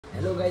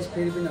Hello guys,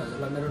 फेरि पनि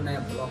हजुरलाई मेरो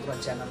नयाँ ब्लग र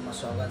च्यानलमा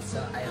स्वागत छ।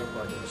 आई होप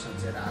हजुरहरू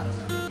सन्चै र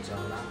आराममा हुनुहुन्छ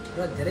होला। र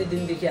धेरै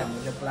दिनदेखि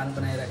हामीले प्लान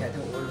बनाइरहेका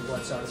थियौँ ओल्ड गोवा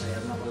चर्च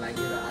हेर्नको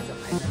लागि, र आज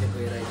फाइनली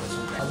गइरहेको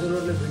छौँ।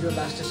 हजुरहरूले भिडियो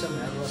लास्टसम्म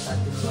हेरेर साथ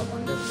दिनुलाई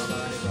भन्दै ब्लग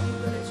अगाडि बढ्नु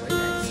गइरहेको छ है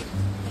गाइज।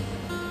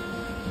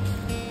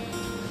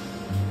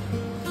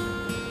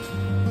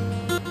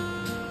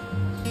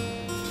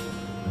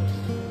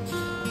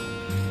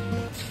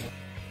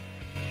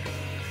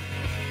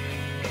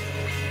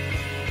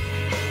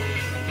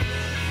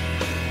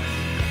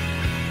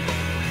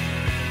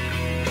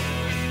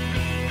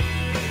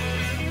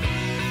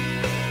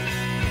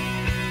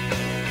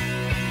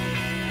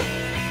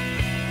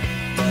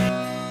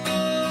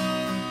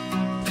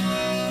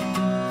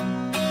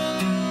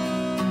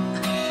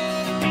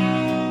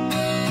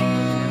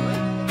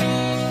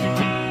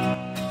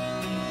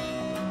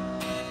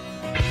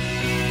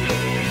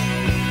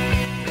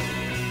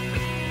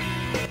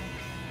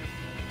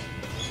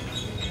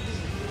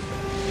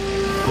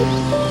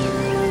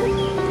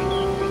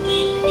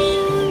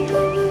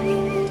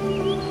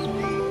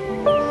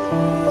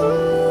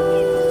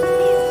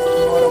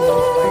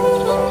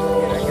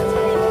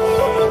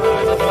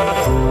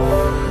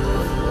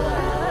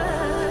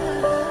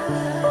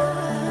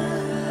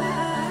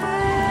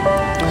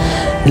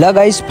 ल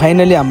गाइस,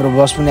 फाइनली हाम्रो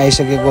बस पनि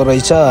आइसकेको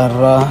रहेछ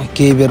र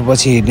केही बेर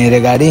पछि हिँड्ने रे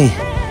गाडी।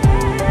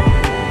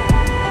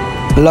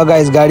 ल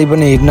गाइस, गाडी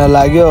पनि हिँड्न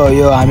लाग्यो।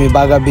 यो हामी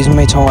बागा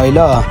बिचमै छौँ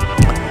अहिले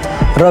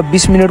र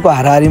 20 मिनटको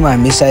हाराहारीमा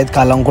हामी सायद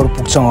कालाङकोट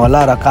पुग्छौँ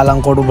होला। र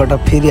कालाङकोटबाट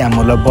फेरि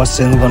हामीहरूलाई बस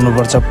चेन्ज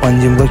गर्नुपर्छ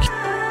पन्जिमको,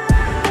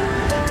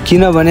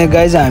 किनभने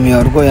गाइज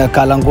हामीहरूको यहाँ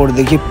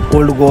कालाङकोटदेखि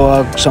ओल्ड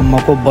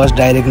गोवासम्मको बस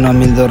डाइरेक्ट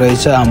नमिल्दो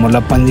रहेछ।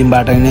 हामीहरूलाई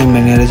पन्जिमबाट नै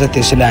मिल्ने रहेछ।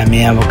 त्यसैले हामी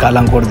यहाँ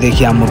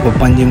कालाङकोटदेखि हामीहरूको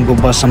पन्जिमको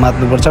बस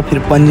समात्नुपर्छ।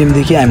 फेरि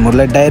पन्जिमदेखि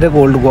हामीहरूलाई डाइरेक्ट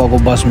ओल्ड गोवाको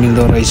बस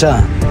मिल्दो रहेछ।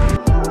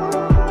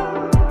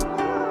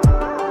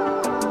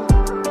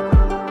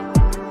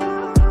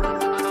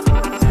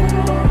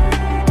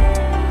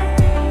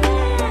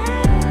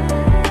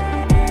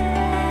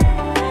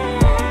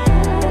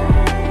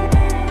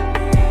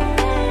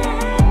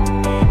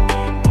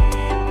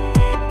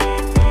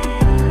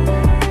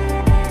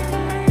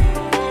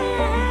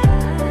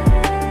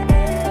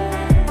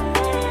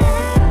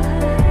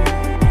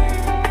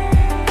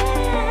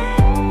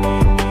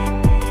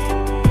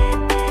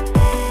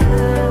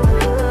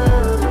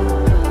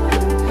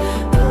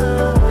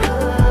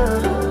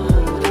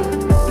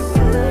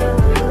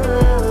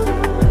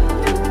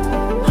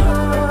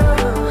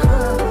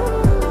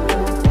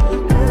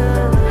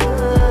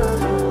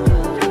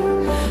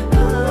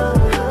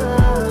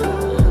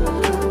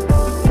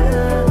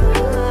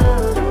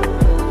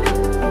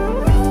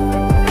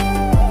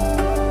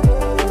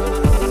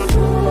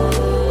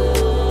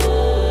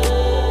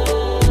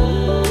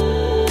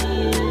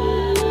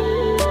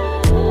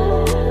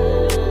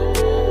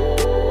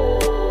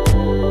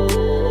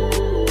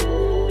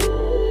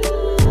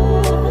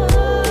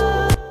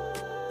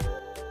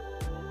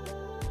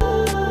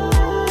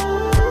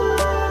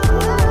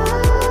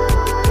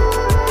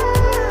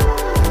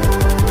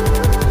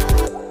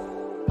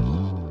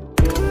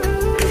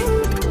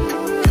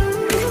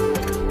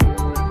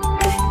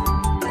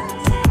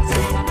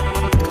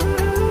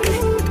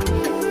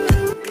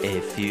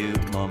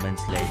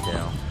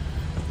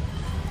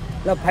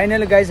 ल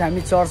फाइनल गाइज,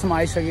 हामी चर्चमा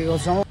आइसकेको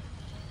छौँ।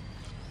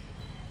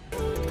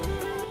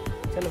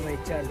 चलो भाई,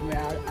 चर्च में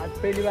आज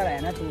पहली बार आया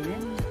ना तू भी?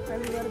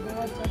 पहली बार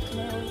गोवा चर्च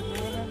में।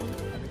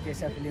 अभी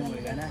कैसा फीलिंग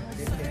होगा ना,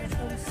 देखते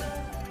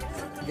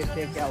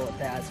हैं क्या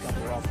होता है आज का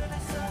ब्लॉग।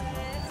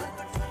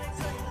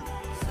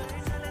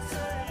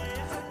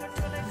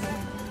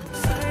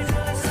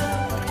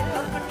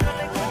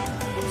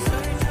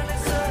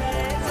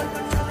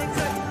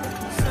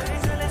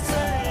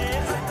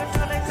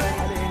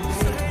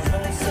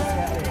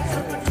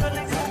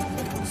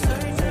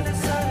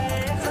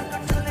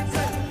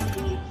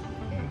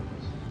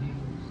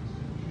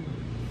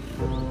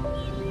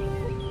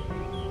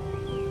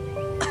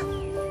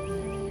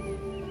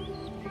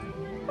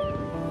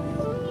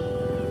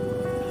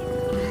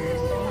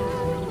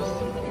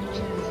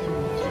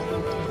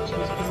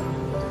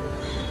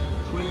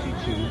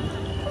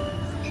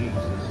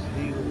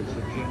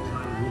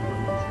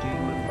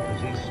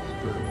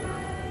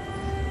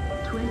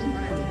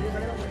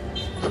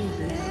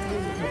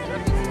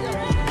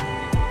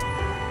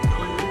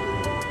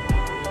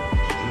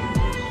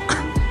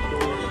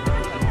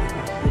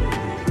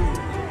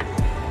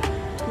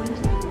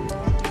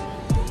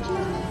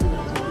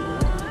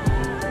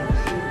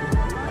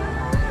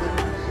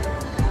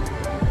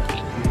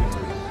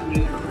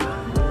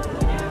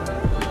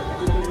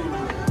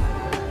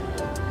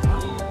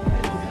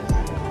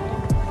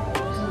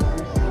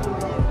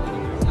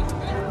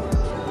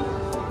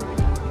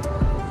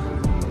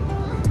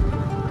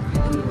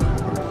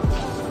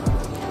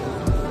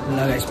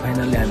 गाइस,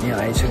 फाइनली हामी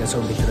आइसकेका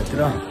छौँ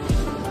भित्रतिर।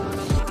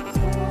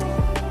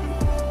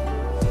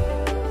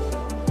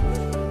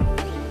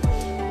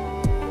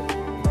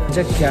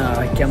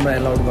 क्यामेरा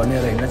एलाउड गर्ने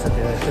रहेनछ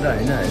त्यतातिर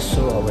होइन।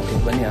 यसो अब त्यो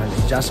पनि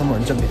जहाँसम्म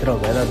हुन्छ भित्र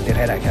गएर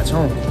देखाइराखेका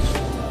छौँ।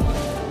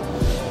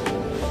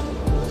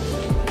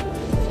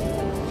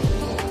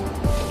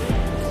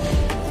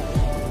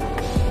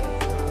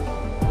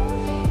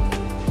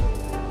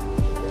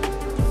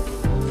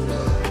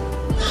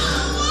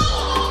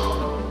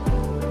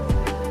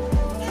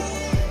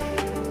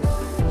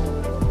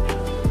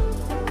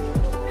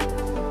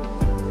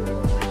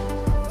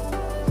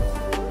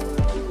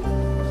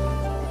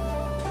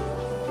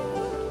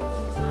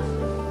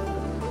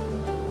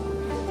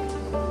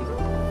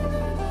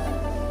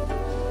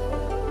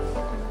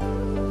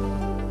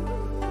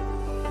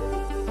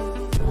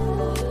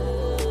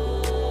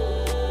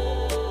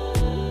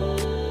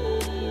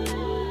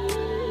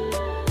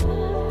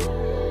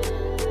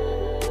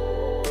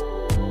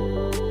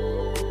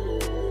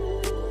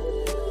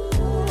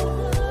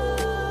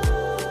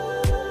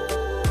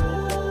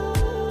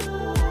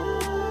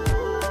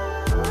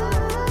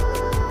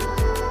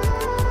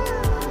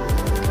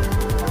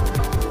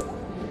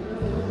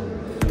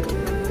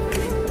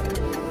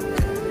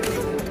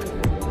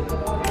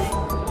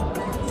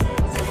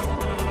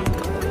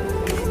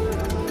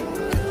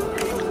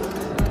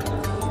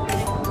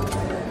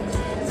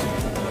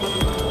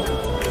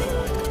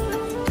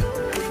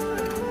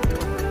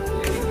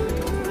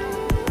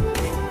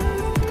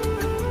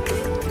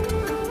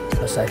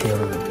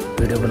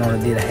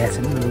 बनाउन दिइरहेका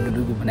छन्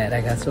डुगु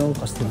बनाइरहेका छौँ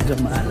कस्तो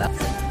जम्मा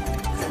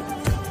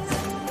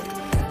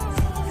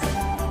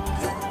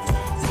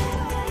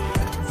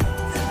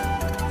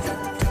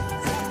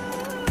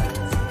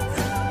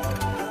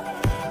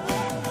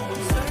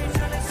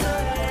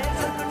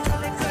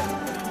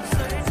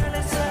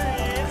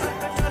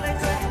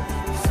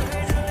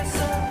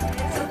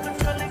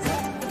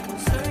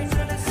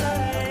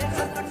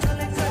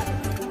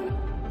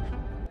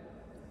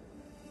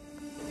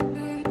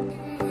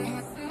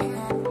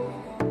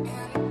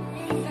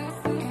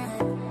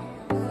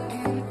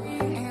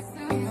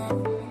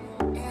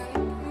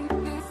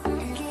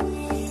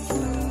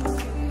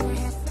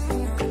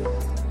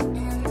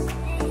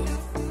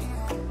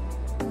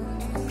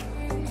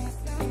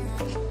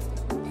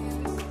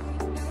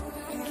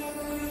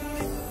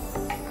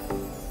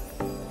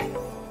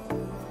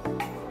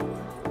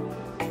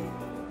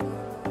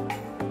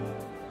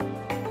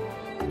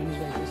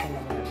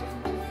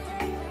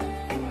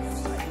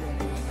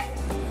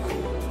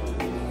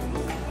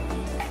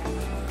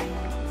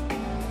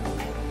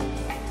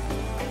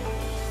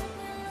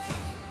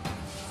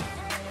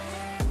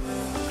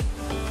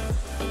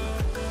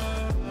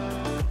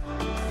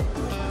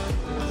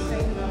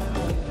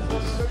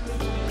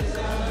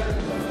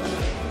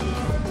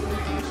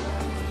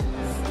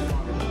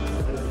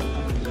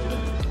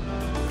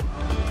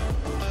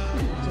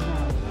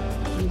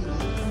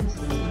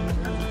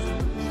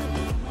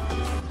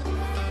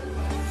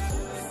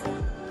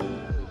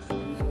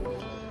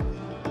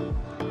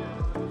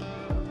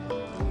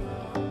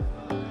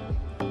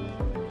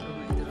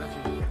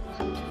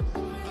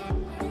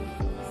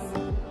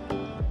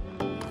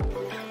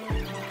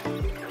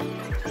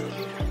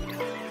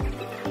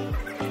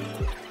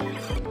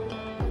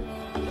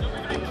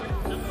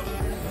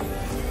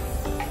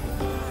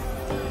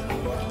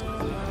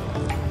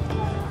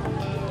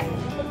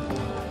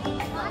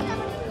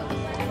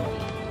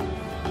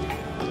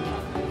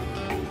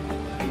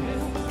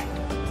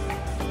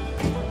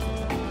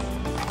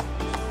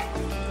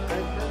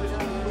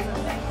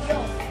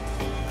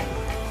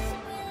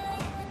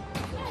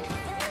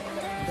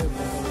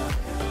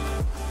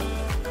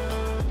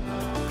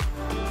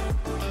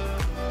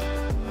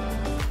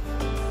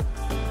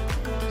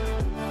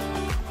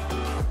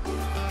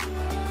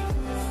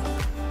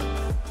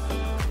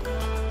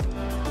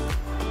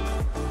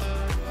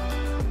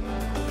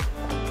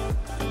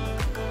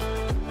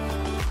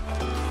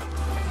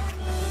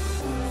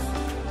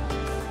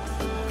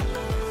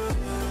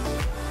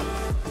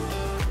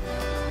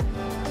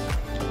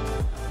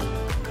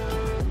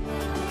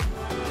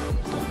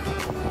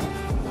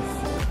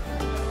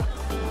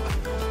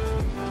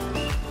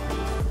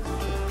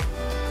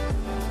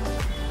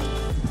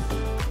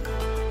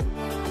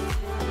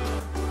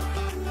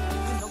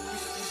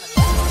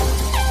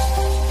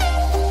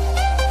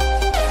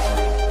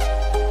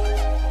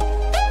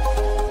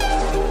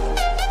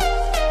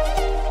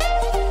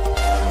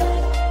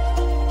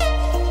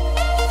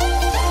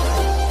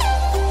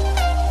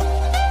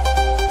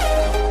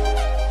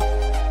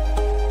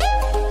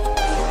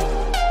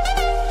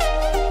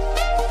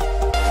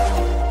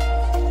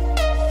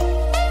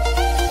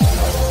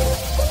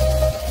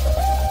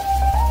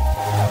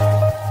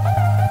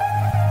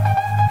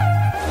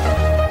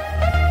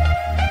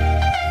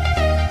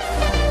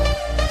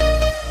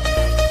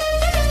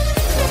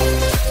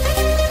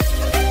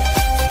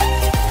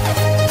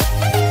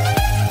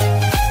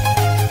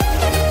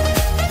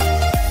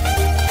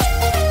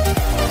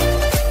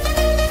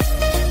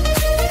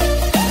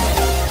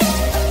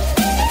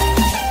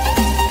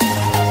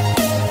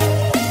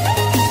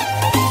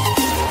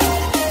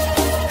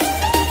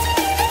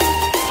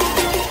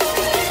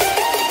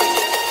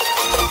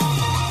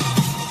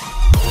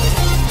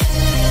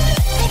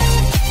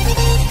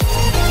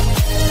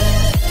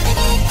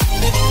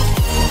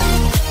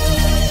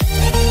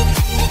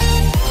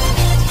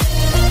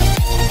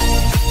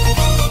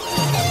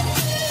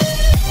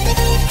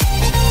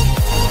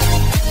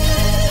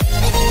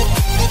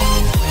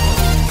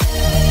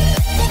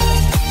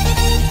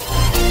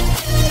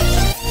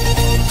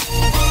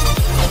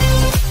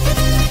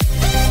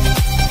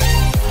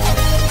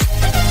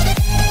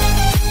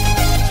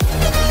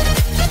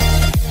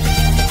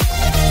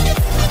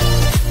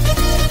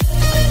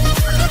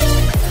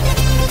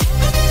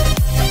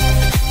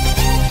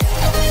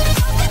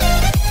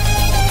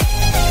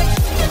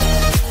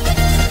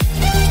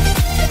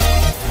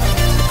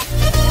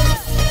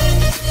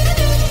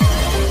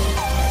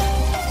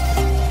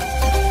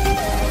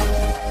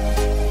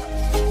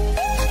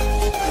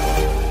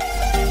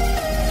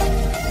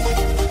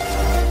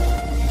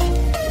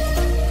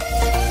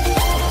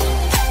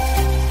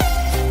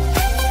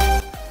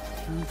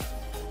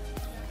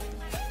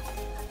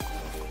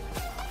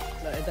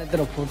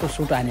यतातिर फोटो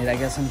सुट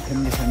हानिरहेका छन्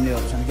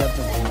फ्यामिलीहरू छन् क्या त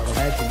घुम्नको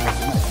लागि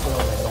यस्तो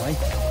है।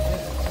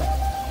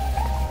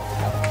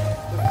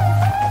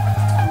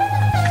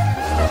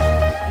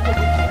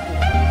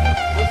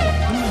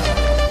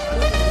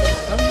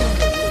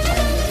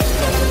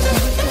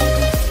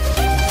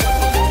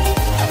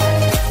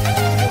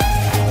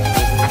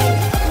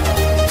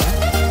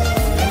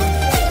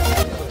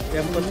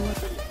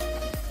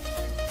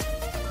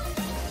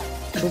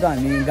 सुट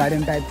हामी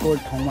गार्डन टाइपको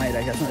ठाउँमा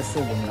आइरहेका छौँ यसो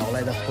घुम्नको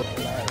लागि त फोटो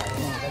लगाएर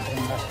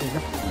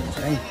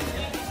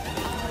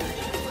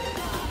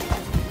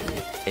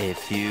A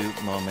few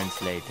moments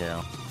later.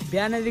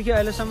 बिहानदेखि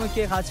अहिलेसम्म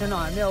के खाएको छैन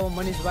हामी अब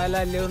मनिष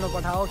भाइलाई ल्याउनु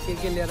पठाओ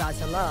के लिएर आएको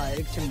छ ल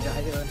एकछिन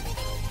देखाइदियो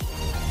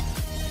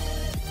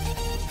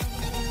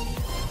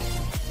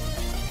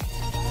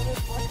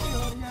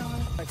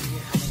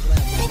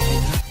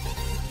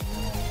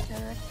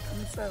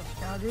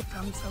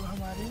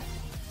हमारे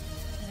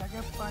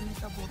जगह पानी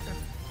का बोतल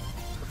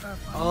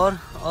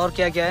और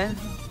क्या क्या है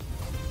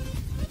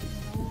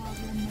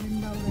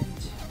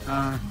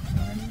हाँ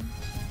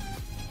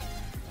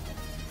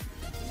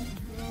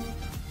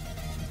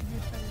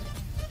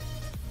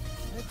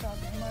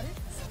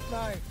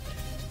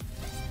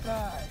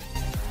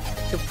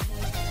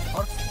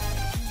और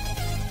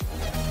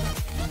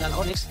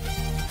नेक्स्ट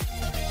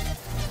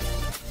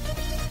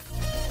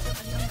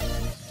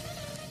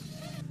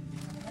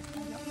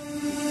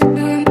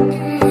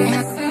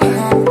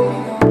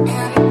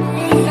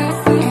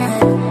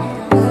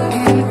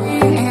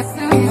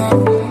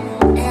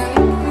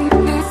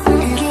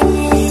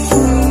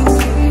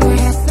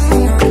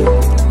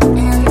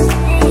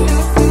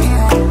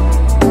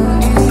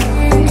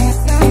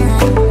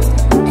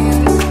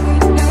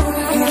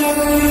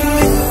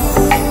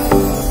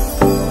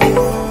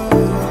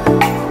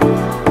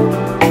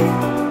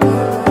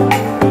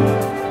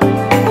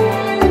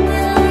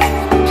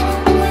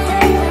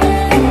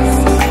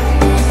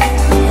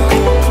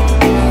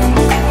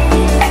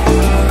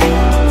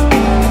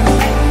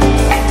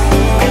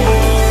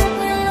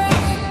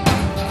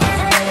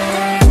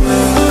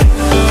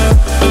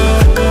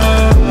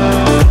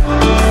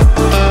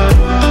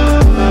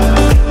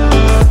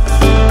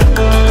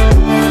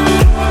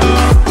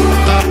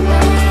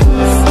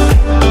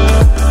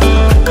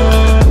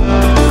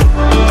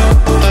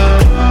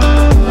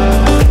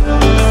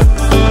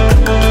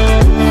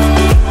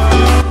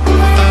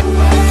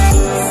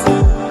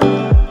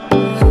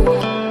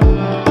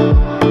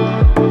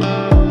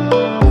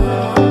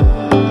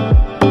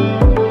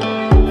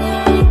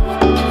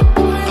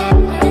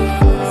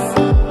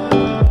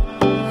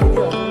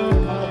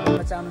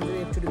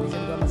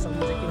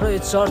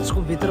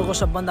चर्चको भित्रको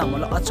सबभन्दा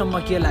हामीलाई अचम्म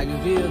के लाग्यो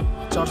कि यो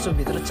चर्चको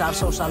भित्र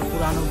 400 साल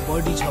पुरानो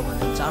बडी छ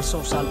भने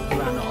 400 साल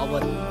पुरानो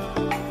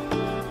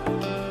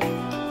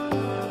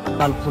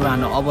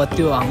अब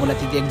त्यो हामीलाई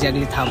त्यति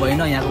एक्ज्याक्टली थाहा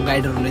भएन यहाँको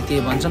गाइडहरूले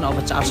त्यही भन्छन् अब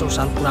 400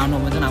 साल पुरानो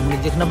भन्छन् हामीले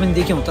देख्न पनि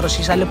देख्यौँ तर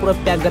सिसाले पुरा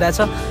प्याक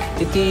गराएको छ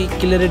त्यति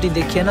क्लियरिटी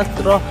देखिएन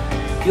तर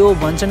यो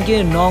भन्छन् कि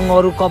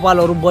नङहरू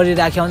कपालहरू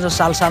बढिराखेको हुन्छ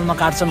सालमा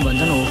काट्छन्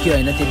भन्छन् हो कि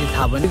होइन त्यति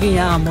थाहा भएन कि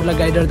यहाँ हामीलाई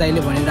गाइडर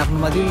दाइले भनिराख्नु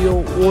भएको थियो यो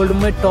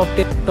वर्ल्डमै टप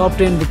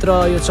 10 भित्र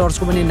यो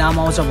चर्चको पनि नाम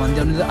आउँछ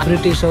भन्दै हुनुहुन्छ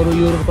ब्रिटिसहरू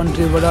युरोप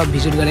कन्ट्रीबाट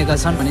भिजिट गरेका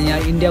छन् भने यहाँ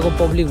इन्डियाको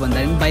पब्लिक भन्दा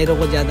पनि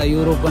बाहिरको ज्यादा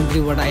युरोप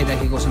कन्ट्रीबाट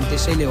आइराखेको छन्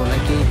त्यसैले होला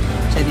कि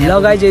सायद ल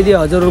गाइज यदि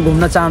हजुरहरू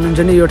घुम्न चाहनुहुन्छ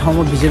नि यो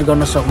ठाउँमा भिजिट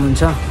गर्न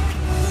सक्नुहुन्छ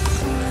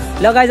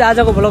ल गाइज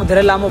आजको भ्लग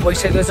धेरै लामो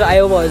भइसकेको छ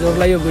आयो अब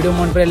हजुरहरूलाई यो भिडियो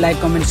मन परे लाइक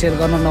कमेन्ट सेयर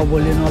गर्न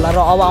नभुलिनु होला र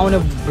अब आउने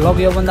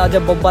भ्लग योभन्दा अझै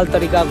बब्बाल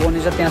तरिकाको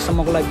हुनेछ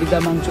त्यहाँसम्मको लागि बिदा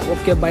माग्छु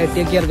okay bye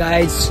take care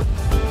guys